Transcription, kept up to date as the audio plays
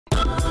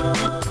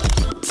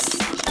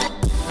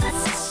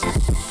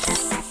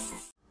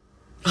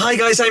Hi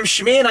guys, I'm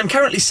Shmi and I'm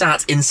currently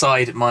sat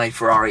inside my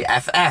Ferrari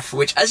FF,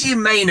 which, as you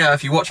may know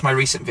if you watch my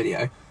recent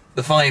video,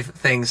 the 5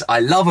 things I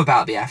love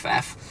about the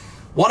FF,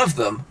 one of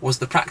them was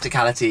the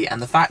practicality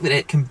and the fact that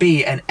it can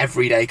be an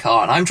everyday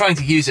car, and I'm trying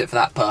to use it for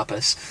that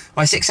purpose.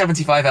 My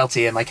 675 LT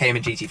and my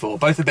Cayman GT4,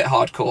 both a bit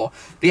hardcore.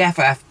 The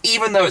FF,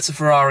 even though it's a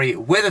Ferrari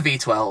with a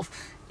V12,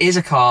 is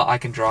a car I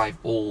can drive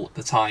all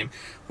the time.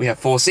 We have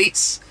 4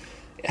 seats,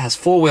 it has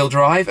 4-wheel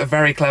drive, a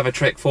very clever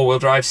trick 4-wheel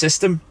drive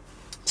system.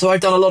 So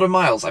I've done a lot of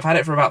miles. I've had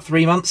it for about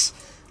 3 months,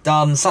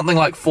 done something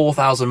like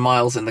 4,000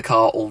 miles in the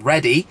car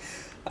already,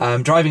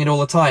 driving it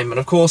all the time. And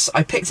of course,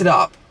 I picked it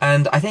up,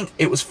 and I think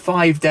it was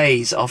 5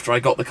 days after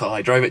I got the car,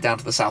 I drove it down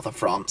to the south of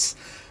France.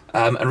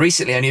 And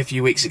recently, only a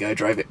few weeks ago,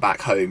 drove it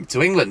back home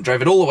to England,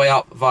 drove it all the way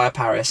up via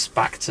Paris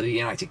back to the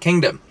United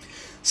Kingdom.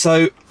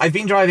 So I've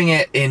been driving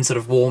it in sort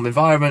of warm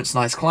environments,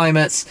 nice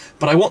climates,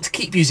 but I want to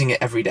keep using it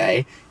every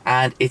day.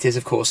 And it is,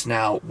 of course,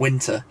 now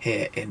winter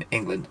here in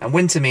England. And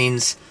winter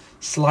means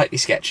slightly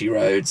sketchy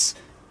roads.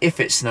 If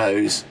it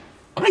snows,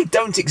 I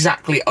don't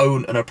exactly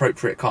own an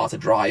appropriate car to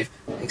drive,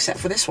 except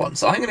for this one.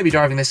 So I'm going to be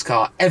driving this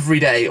car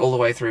every day all the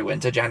way through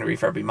winter, January,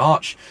 February,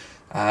 March.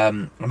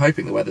 I'm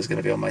hoping the weather's going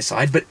to be on my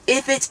side, but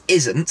if it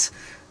isn't,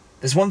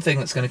 there's one thing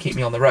that's going to keep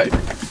me on the road,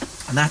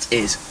 and that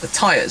is the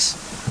tyres.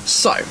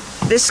 So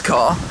this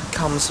car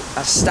comes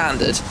as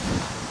standard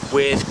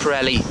with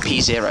Pirelli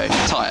Pzero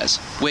tyres,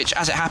 which,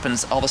 as it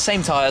happens, are the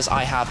same tyres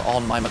I have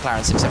on my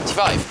McLaren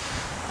 675.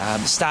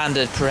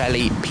 Standard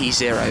Pirelli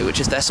Pzero, which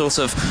is their sort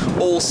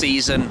of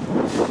all-season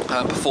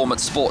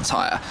performance sport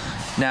tyre.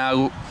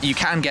 Now, you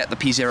can get the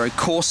Pzero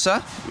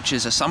Corsa, which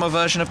is a summer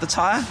version of the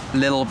tyre, a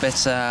little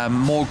bit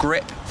more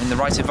grip in the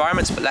right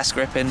environments, but less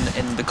grip in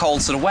the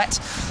cold sort of wet.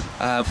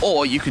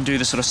 Or you can do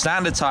the sort of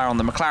standard tyre on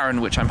the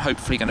McLaren, which I'm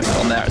hopefully going to put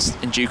on there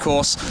in due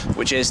course,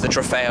 which is the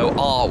Trofeo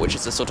R, which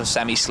is the sort of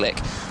semi-slick,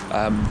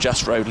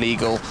 just road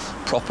legal,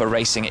 proper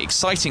racing,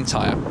 exciting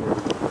tyre.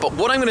 But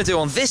what I'm going to do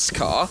on this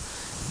car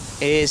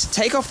is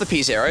take off the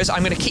Pzeros.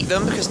 I'm going to keep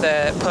them because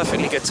they're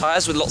perfectly good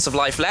tyres with lots of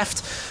life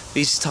left.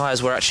 These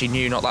tyres were actually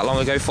new not that long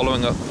ago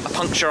following a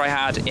puncture I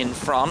had in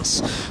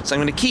France. So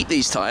I'm going to keep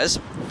these tyres,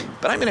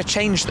 but I'm going to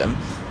change them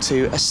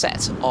to a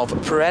set of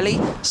Pirelli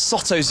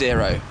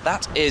Sottozero.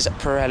 That is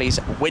Pirelli's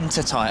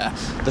winter tyre.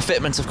 The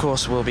fitment, of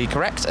course, will be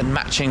correct and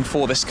matching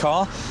for this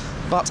car,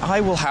 but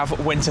I will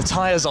have winter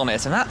tyres on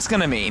it, and that's going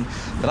to mean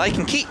that I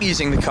can keep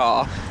using the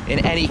car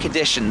in any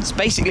conditions.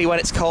 Basically, when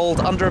it's cold,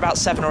 under about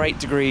 7 or 8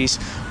 degrees,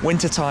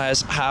 winter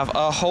tyres have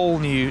a whole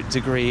new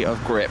degree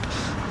of grip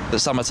that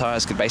summer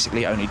tyres could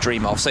basically only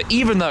dream of. So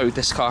even though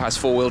this car has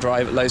 4-wheel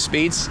drive at low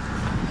speeds,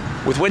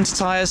 with winter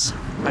tyres,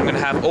 I'm going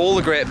to have all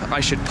the grip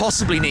I should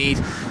possibly need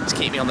to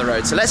keep me on the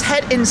road. So let's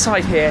head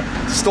inside here to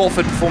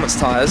Stortford Performance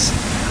Tyres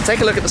and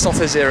take a look at the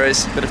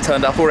Sottozeros that have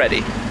turned up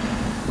already.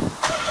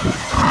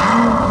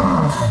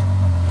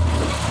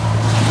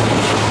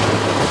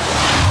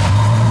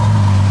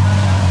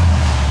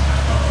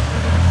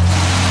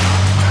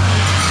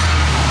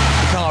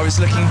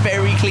 Looking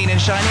very clean and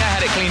shiny. I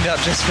had it cleaned up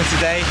just for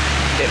today.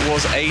 It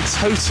was a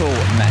total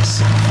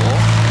mess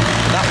before.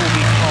 That will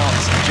be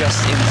parked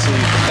just into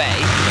the bay.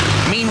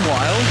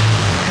 Meanwhile,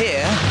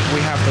 here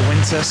we have the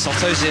winter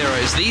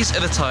Sottozeros. These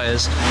are the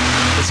tyres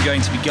that are going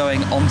to be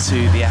going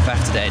onto the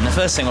FF today. And the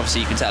first thing,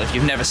 obviously, you can tell if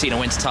you've never seen a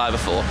winter tyre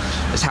before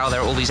is how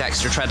there are all these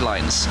extra tread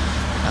lines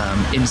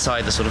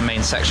inside the sort of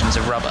main sections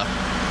of rubber.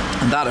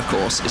 And that, of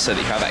course, is so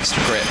that you have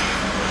extra grip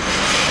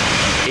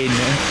in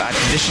bad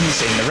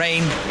conditions, in the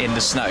rain, in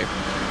the snow.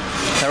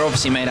 They're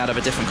obviously made out of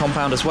a different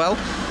compound as well.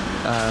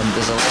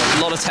 There's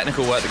a lot of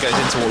technical work that goes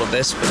into all of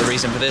this, but the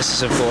reason for this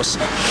is, of course,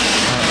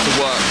 to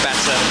work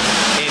better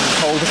in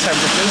colder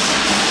temperatures.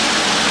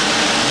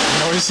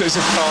 Noises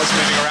of cars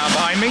moving around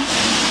behind me.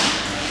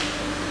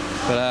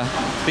 But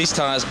these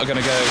tyres are going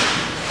to go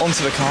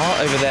onto the car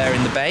over there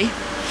in the bay.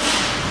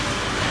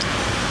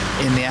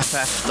 In the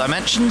FF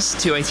dimensions,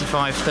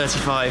 285,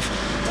 35,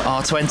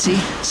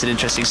 R20. It's an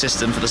interesting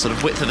system for the sort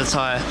of width of the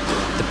tyre,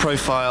 the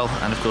profile,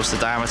 and of course the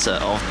diameter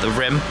of the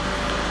rim,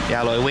 the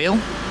alloy wheel.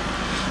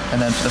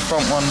 And then for the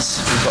front ones,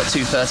 we've got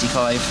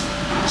 235,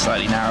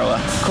 slightly narrower.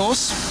 Of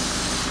course,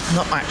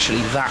 not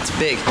actually that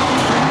big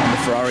on the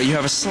Ferrari. You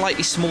have a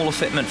slightly smaller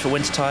fitment for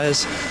winter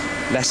tyres,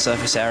 less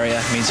surface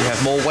area, means you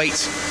have more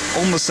weight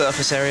on the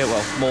surface area,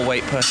 well, more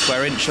weight per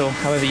square inch, or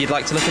however you'd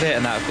like to look at it,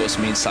 and that of course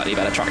means slightly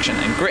better traction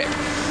and grip.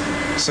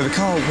 So the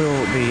car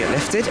will be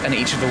lifted and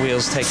each of the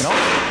wheels taken off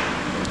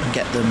and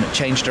get them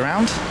changed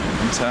around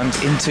and turned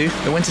into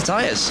the winter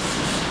tyres.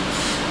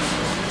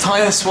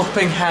 Tyre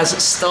swapping has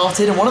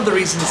started, and one of the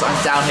reasons I'm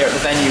down here at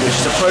the venue, which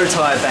is a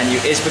Protyre venue,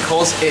 is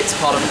because it's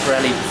part of the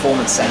Pirelli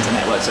Performance Centre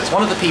network. So it's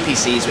one of the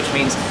PPCs, which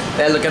means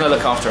they're going to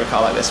look after a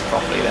car like this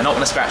properly. They're not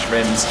going to scratch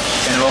rims,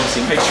 they're going to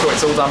obviously make sure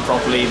it's all done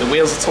properly, the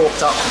wheels are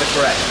torqued up to the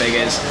correct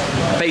figures.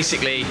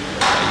 Basically,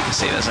 you can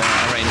see there's a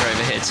Range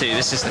Rover here too.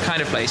 This is the kind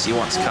of place you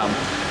want to come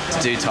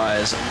to do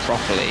tyres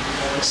properly.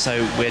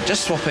 So we're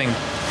just swapping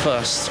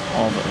first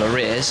of the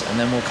rears, and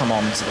then we'll come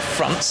on to the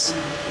fronts.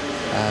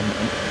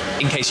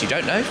 In case you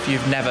don't know, if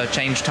you've never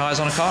changed tyres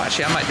on a car,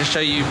 actually I might just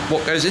show you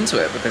what goes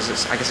into it, because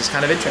I guess it's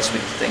kind of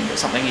interesting to think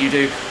it's something you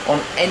do on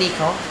any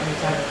car, any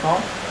type of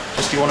car.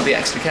 Just you want to be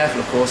extra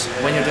careful, of course,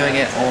 when you're doing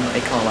it on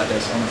a car like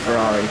this, on a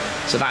Ferrari.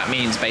 So that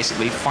means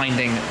basically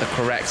finding the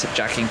correct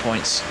jacking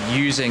points,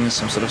 using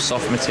some sort of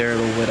soft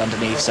material or wood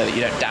underneath so that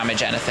you don't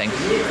damage anything,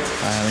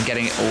 and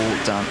getting it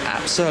all done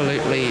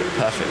absolutely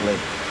perfectly.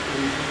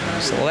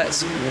 So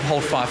we'll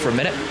hold fire for a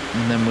minute,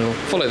 and then we'll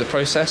follow the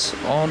process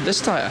on this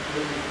tyre.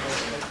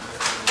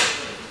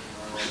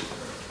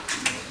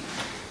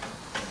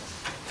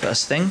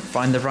 First thing,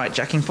 find the right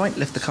jacking point,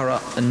 lift the car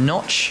up a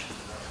notch,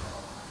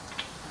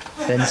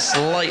 then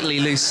slightly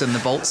loosen the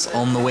bolts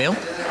on the wheel.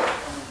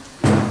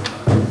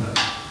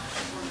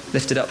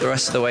 Lift it up the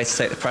rest of the way to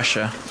take the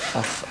pressure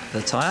off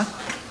the tyre,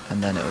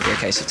 and then it will be a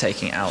case of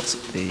taking out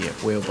the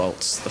wheel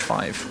bolts, the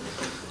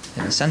 5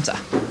 in the centre.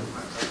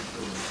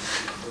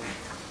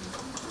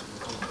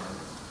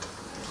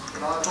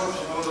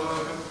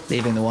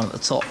 Leaving the one at the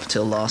top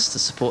till last to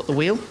support the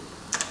wheel,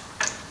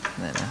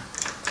 and then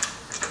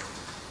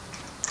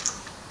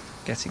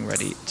getting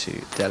ready to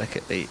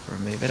delicately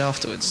remove it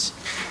afterwards.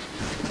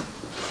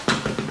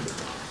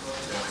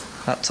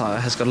 That tyre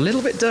has got a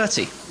little bit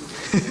dirty.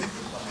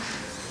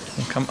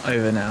 We'll come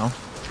over now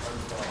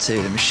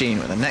to the machine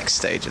where the next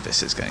stage of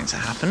this is going to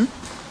happen.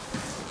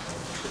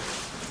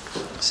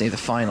 See the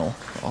final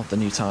of the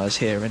new tyres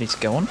here ready to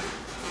go on.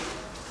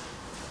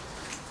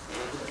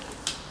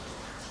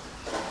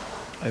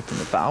 Open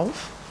the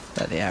valve,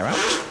 let the air out.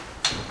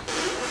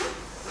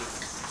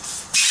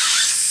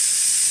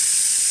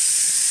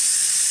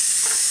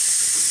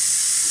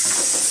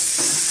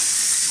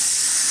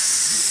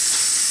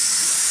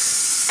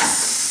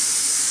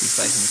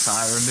 Deflating the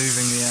tyre,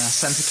 removing the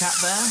centre cap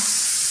there.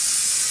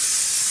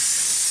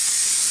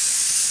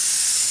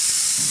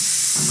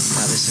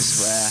 Now this is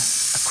where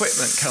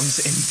equipment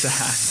comes into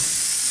hand.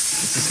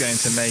 This is going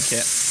to make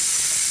it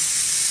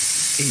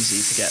easy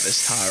to get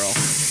this tyre off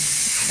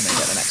and then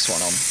get the next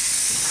one on.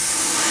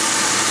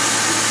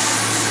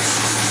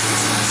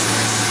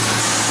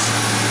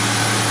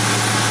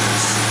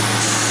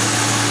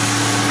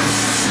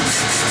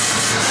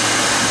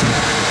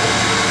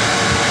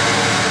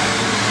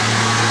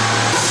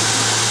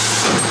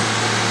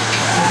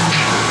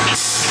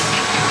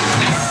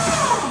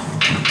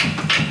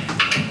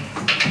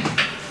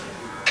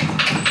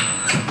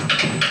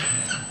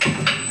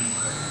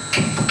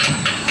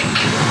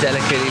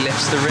 Delicately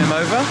lifts the rim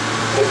over.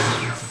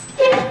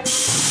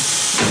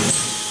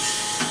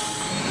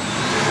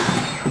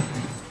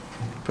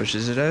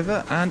 Pushes it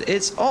over and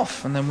it's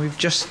off, and then we've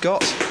just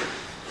got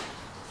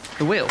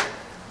the wheel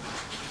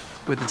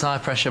with the tyre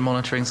pressure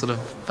monitoring sort of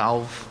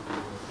valve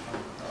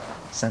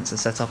sensor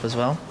set up as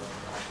well.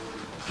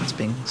 It's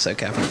being so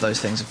careful with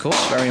those things, of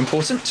course, very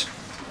important.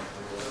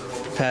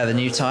 Prepare the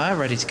new tyre,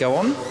 ready to go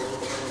on.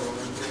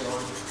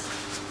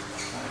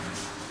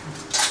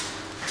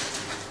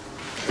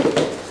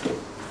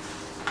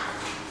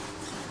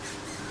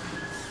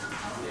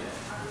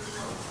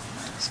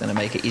 It's going to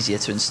make it easier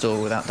to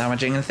install without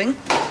damaging anything.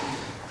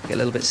 Get a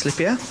little bit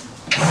slippier.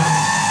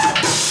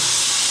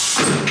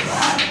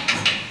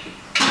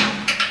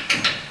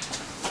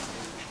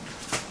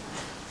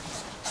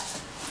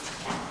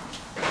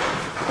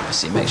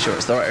 Obviously make sure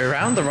it's the right way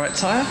around, the right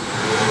tyre,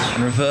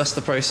 and reverse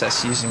the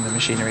process using the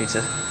machinery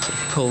to sort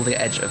of pull the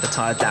edge of the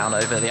tyre down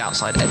over the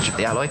outside edge of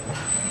the alloy.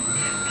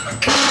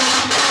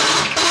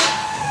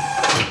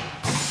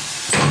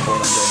 Before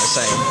then doing the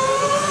same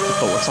to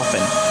pull the top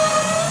in.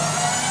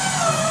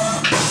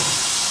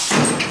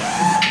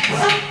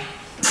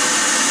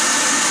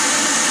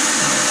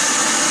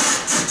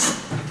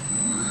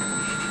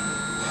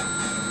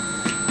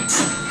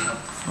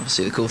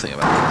 Obviously the cool thing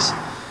about this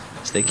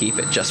is they keep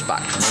it just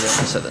back from the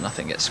rim so that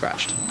nothing gets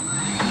scratched.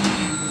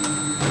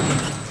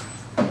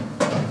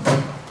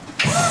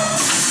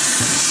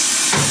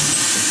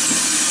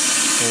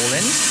 All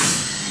in.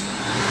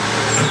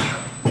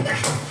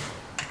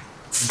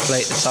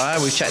 Inflate the tyre,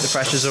 we've checked the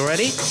pressures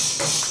already.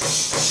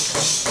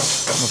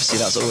 Obviously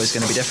that's always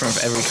going to be different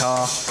for every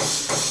car,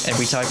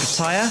 every type of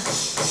tyre.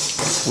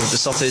 With the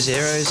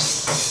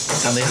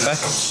Sottozeros and the FF.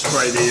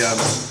 Spray the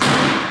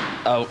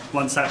oh.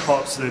 Once that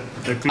pops, the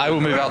glue. I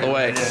will move out the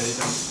way. Yeah,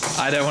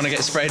 I don't want to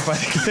get sprayed by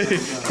the glue.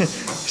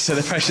 So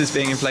the pressure's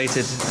being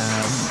inflated.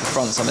 The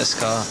fronts on this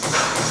car,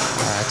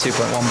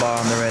 2.1 bar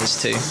on the rears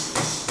too.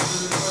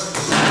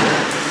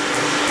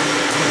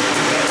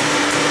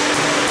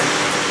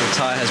 The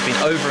tyre has been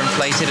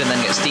overinflated and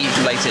then gets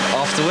deflated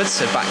afterwards,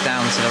 so back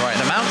down to the right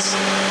amount.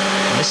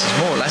 And this is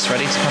more or less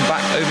ready to come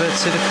back over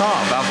to the car.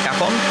 Valve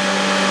cap on.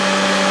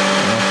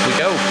 And off we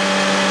go.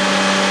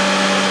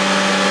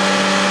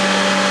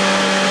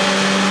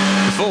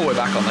 Before we're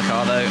back on the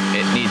car though,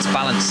 it needs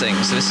balancing.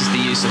 So this is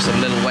the use of sort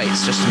of little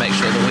weights just to make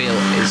sure the wheel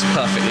is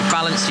perfectly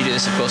balanced. You do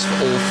this of course for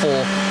all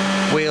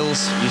 4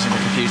 wheels, using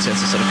the computer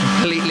to sort of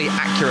completely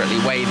accurately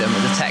weigh them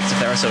and detect if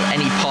there are sort of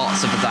any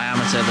parts of the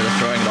diameter that are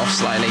throwing it off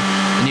slightly.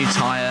 The new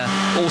tyre,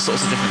 all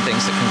sorts of different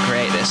things that can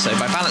create this. So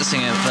by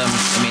balancing them,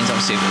 it means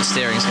obviously that the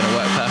steering is going to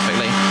work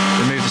perfectly.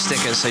 remove the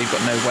stickers so you've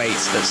got no weight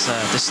that's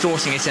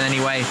distorting it in any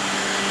way.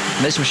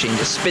 And this machine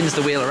just spins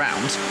the wheel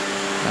around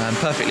and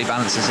perfectly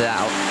balances it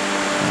out.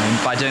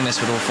 By doing this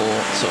with all 4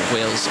 sort of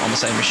wheels on the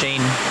same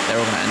machine, they're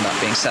all going to end up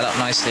being set up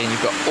nicely, and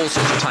you've got all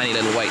sorts of tiny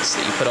little weights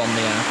that you put on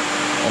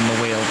the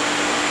wheel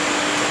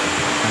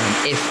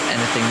if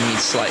anything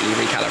needs slightly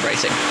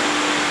recalibrating.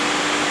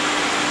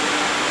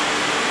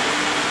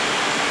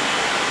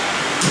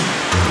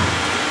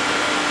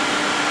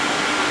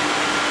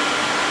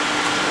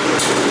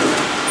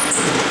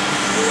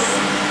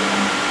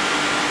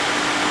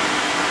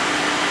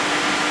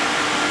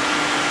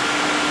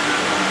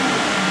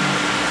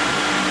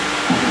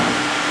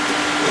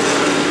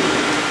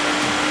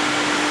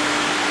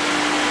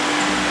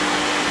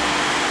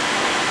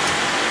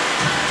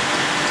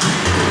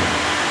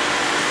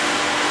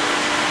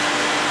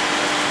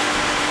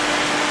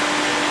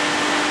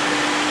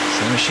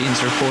 The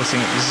machine's reporting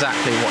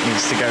exactly what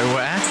needs to go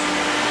where.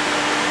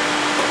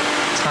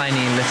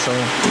 Tiny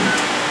little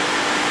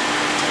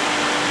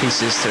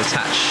pieces to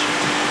attach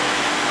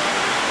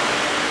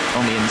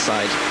on the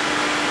inside.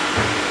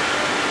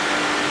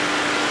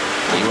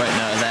 You won't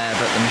know it there,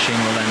 but the machine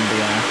will then be,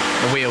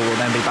 the wheel will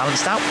then be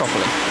balanced out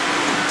properly.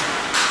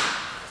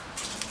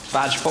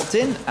 Badge popped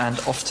in and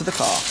off to the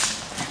car.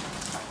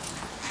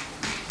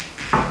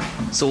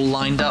 It's all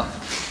lined up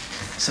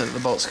so that the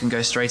bolts can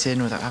go straight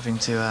in without having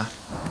to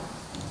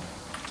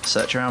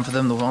search around for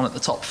them. The one at the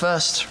top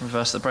first,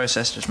 reverse the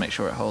process, just make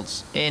sure it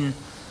holds in.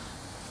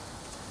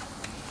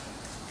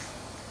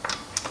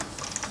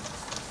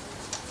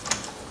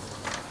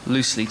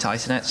 Loosely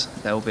tighten it,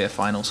 there will be a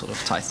final sort of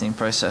tightening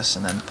process,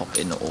 and then pop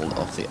in all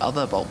of the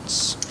other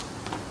bolts.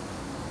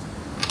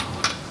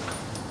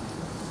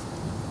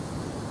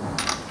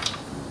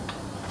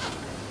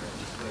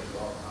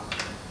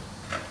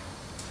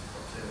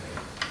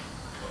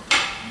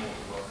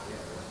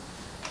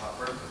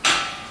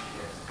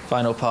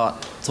 Final part,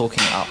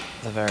 torquing up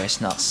the various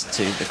nuts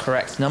to the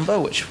correct number,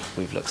 which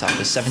we've looked up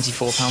as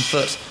 74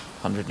 pound-foot,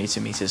 100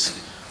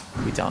 Nm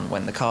will be done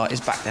when the car is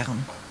back down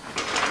on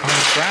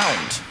the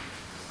ground.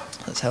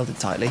 That's held it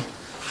tightly.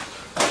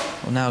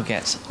 We'll now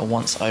get a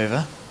once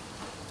over,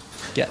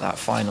 get that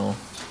final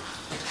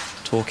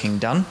torquing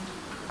done,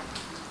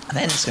 and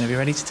then it's going to be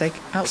ready to take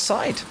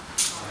outside.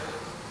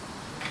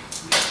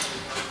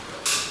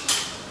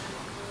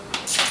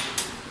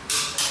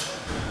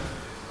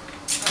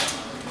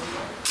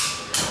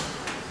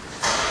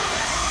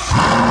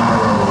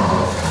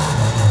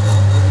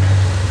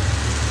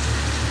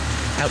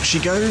 Out she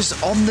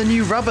goes on the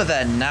new rubber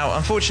then. Now,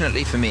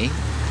 unfortunately for me,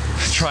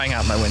 trying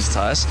out my winter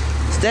tyres,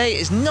 today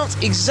is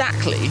not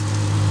exactly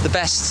the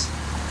best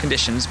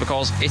conditions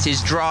because it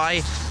is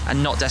dry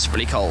and not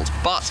desperately cold.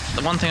 But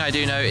the one thing I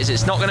do know is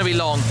it's not going to be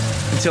long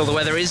until the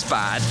weather is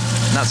bad,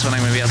 and that's when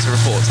I'm going to be able to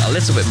report a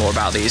little bit more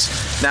about these.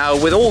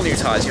 Now, with all new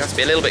tyres, you have to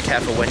be a little bit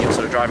careful when you're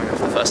sort of driving them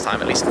for the first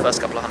time, at least the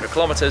first couple of 100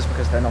 kilometres,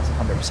 because they're not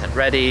 100%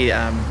 ready.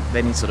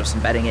 They need sort of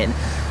some bedding in,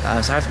 so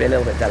I have to be a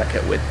little bit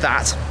delicate with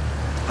that.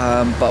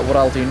 But what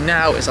I'll do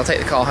now is I'll take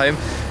the car home.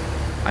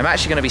 I'm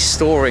actually going to be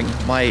storing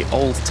my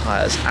old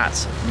tyres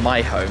at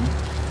my home.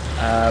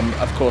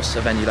 Of course,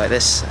 a venue like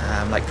this,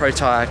 like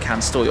Protyre,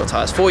 can store your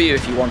tyres for you.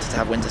 If you wanted to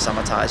have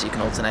winter-summer tyres, you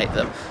can alternate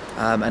them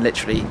and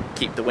literally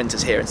keep the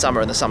winters here in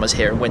summer and the summers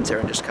here in winter,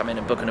 and just come in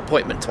and book an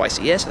appointment twice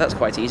a year, so that's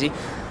quite easy.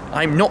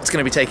 I'm not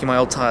going to be taking my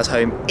old tyres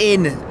home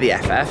in the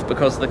FF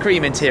because the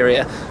cream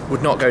interior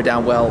would not go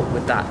down well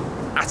with that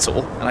at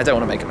all, and I don't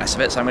want to make a mess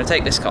of it, so I'm going to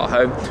take this car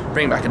home,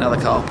 bring back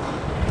another car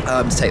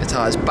to take the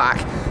tyres back,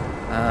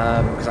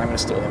 because I'm going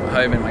to store them at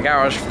home in my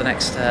garage for the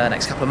next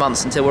couple of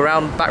months until we're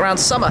back round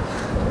to summer.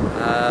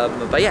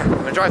 But yeah, I'm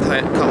going to drive the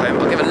car home.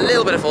 I'll give it a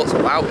little bit of thought.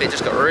 Wow, it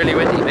just got really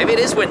windy. Maybe it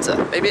is winter.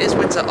 Maybe it is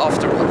winter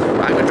after all.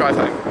 Right, I'm going to drive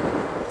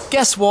home.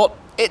 Guess what?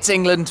 It's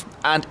England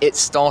and it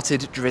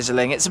started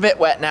drizzling. It's a bit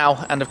wet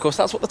now, and of course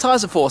that's what the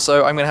tyres are for,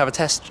 so I'm going to have a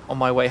test on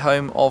my way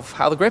home of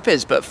how the grip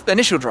is. But for the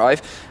initial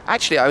drive,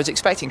 actually I was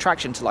expecting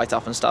traction to light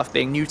up and stuff,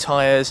 being new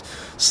tyres,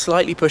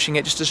 slightly pushing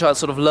it just to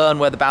sort of learn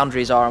where the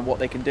boundaries are and what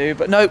they can do.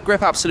 But no,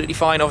 grip absolutely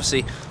fine.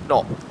 Obviously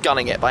not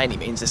gunning it by any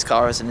means. This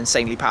car is an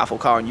insanely powerful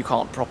car and you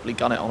can't properly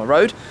gun it on a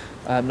road.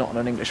 Not on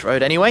an English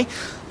road anyway.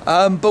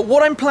 But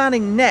what I'm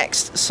planning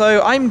next,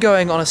 so I'm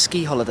going on a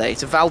ski holiday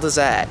to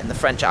Pzero in the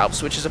French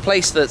Alps, which is a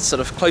place that's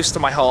sort of close to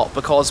my heart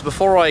because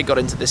before I got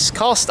into this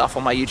car stuff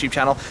on my YouTube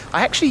channel,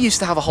 I actually used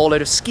to have a whole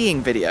load of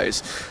skiing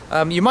videos.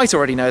 You might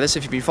already know this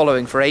if you've been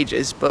following for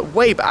ages, but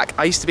way back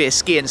I used to be a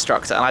ski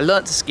instructor and I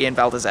learnt to ski in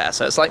Pzero,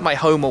 so it's like my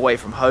home away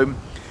from home.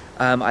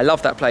 I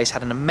love that place,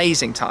 had an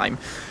amazing time.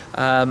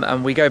 And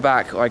I go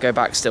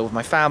back still with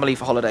my family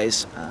for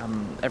holidays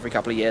every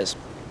couple of years.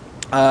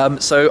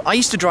 So I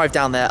used to drive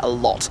down there a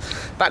lot.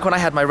 Back when I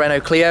had my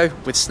Renault Clio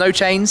with snow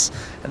chains,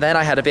 and then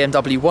I had a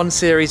BMW 1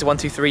 Series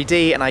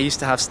 123D, and I used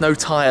to have snow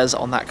tyres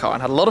on that car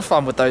and had a lot of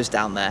fun with those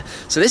down there.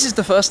 So this is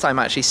the first time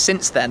actually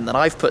since then that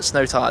I've put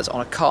snow tyres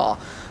on a car.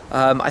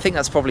 I think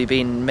that's probably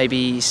been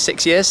maybe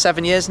 6 years,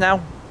 7 years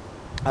now.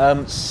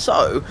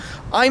 So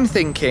I'm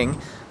thinking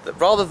that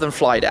rather than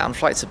fly down,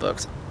 flights are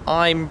booked,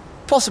 I'm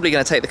possibly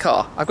going to take the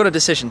car. I've got a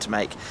decision to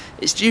make.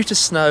 It's due to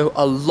snow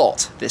a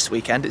lot this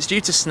weekend. It's due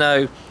to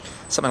snow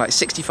something like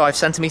 65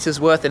 centimetres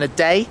worth in a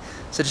day.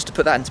 So just to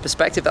put that into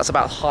perspective, that's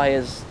about as high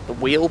as the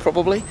wheel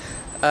probably.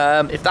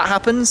 If that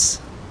happens,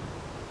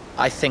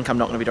 I think I'm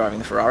not going to be driving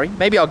the Ferrari.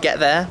 Maybe I'll get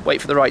there, wait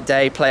for the right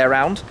day, play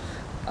around.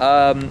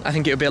 I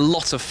think it would be a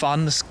lot of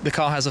fun. The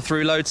car has a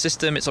through load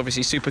system. It's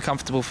obviously super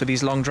comfortable for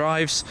these long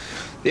drives.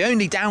 The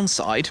only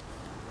downside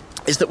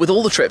is that with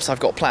all the trips I've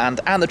got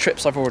planned and the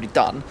trips I've already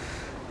done,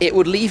 it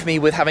would leave me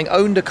with having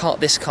owned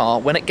this car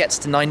when it gets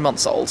to 9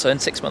 months old, so in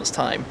 6 months'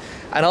 time,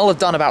 and I'll have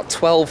done about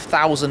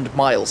 12,000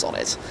 miles on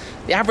it.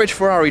 The average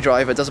Ferrari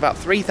driver does about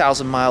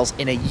 3,000 miles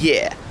in a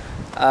year.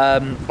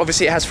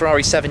 Obviously it has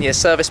Ferrari 7-year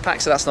service pack,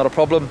 so that's not a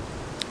problem.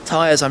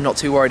 Tyres I'm not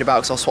too worried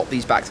about because I'll swap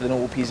these back to the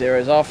normal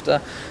Pzeros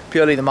after.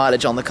 Purely the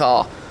mileage on the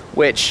car,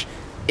 which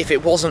if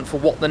it wasn't for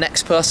what the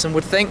next person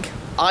would think,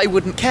 I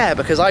wouldn't care,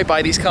 because I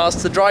buy these cars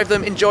to drive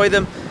them, enjoy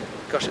them.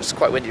 Gosh, it's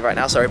quite windy right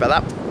now, sorry about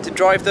that. To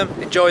drive them,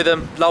 enjoy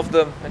them, love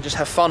them, and just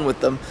have fun with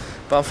them.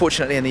 But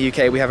unfortunately in the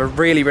UK we have a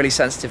really, really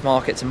sensitive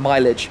market to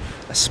mileage,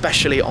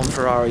 especially on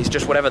Ferraris,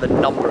 just whatever the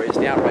number is,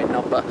 the outright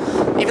number.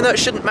 Even though it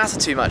shouldn't matter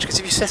too much, because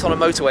if you sit on a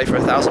motorway for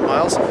 1,000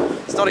 miles,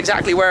 it's not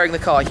exactly wearing the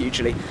car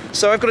hugely.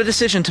 So I've got a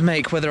decision to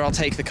make whether I'll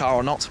take the car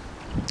or not.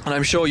 And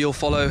I'm sure you'll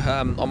follow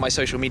on my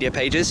social media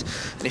pages,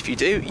 and if you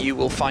do, you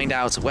will find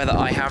out whether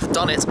I have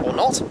done it or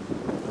not.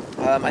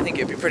 I think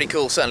it'd be pretty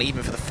cool, certainly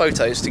even for the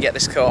photos, to get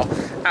this car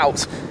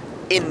out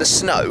in the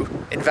snow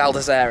in Val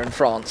d'Isère in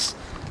France.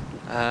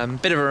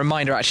 Bit of a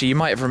reminder actually, you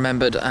might have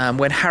remembered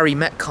when Harry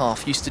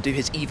Metcalf used to do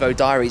his Evo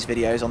Diaries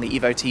videos on the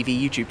Evo TV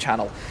YouTube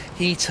channel,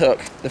 he took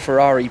the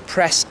Ferrari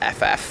Press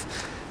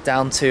FF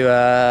down to,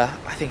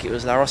 I think it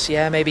was La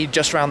Rosière, maybe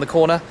just around the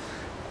corner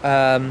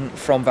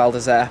from Val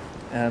d'Isère.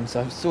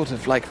 So I'm sort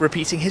of like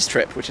repeating his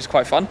trip, which is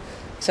quite fun,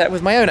 except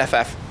with my own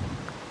FF.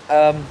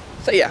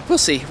 So yeah, we'll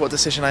see what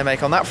decision I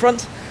make on that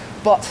front.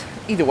 But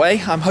either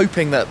way, I'm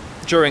hoping that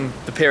during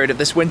the period of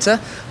this winter,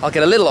 I'll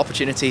get a little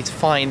opportunity to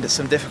find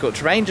some difficult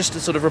terrain just to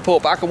sort of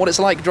report back on what it's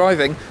like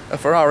driving a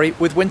Ferrari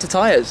with winter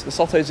tyres, the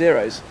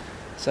Sottozeros.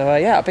 So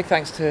yeah, a big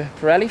thanks to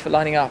Pirelli for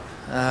lining up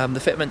the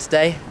fitment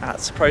today at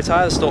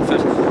Protyre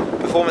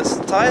Stortford Performance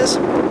Tyres.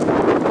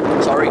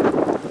 Sorry,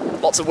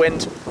 lots of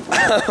wind.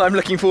 I'm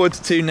looking forward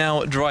to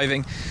now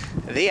driving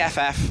the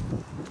FF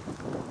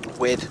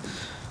with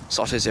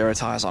Sottozero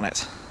tyres on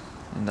it.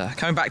 And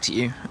coming back to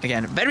you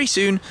again very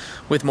soon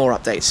with more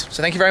updates.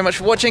 So thank you very much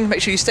for watching.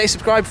 Make sure you stay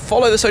subscribed,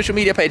 follow the social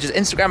media pages,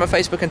 Instagram and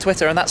Facebook and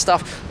Twitter and that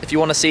stuff, if you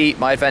want to see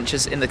my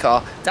adventures in the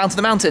car down to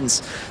the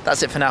mountains.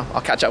 That's it for now.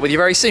 I'll catch up with you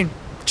very soon.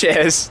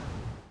 Cheers.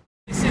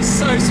 This is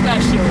so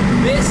special.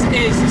 This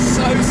is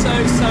so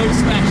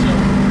special.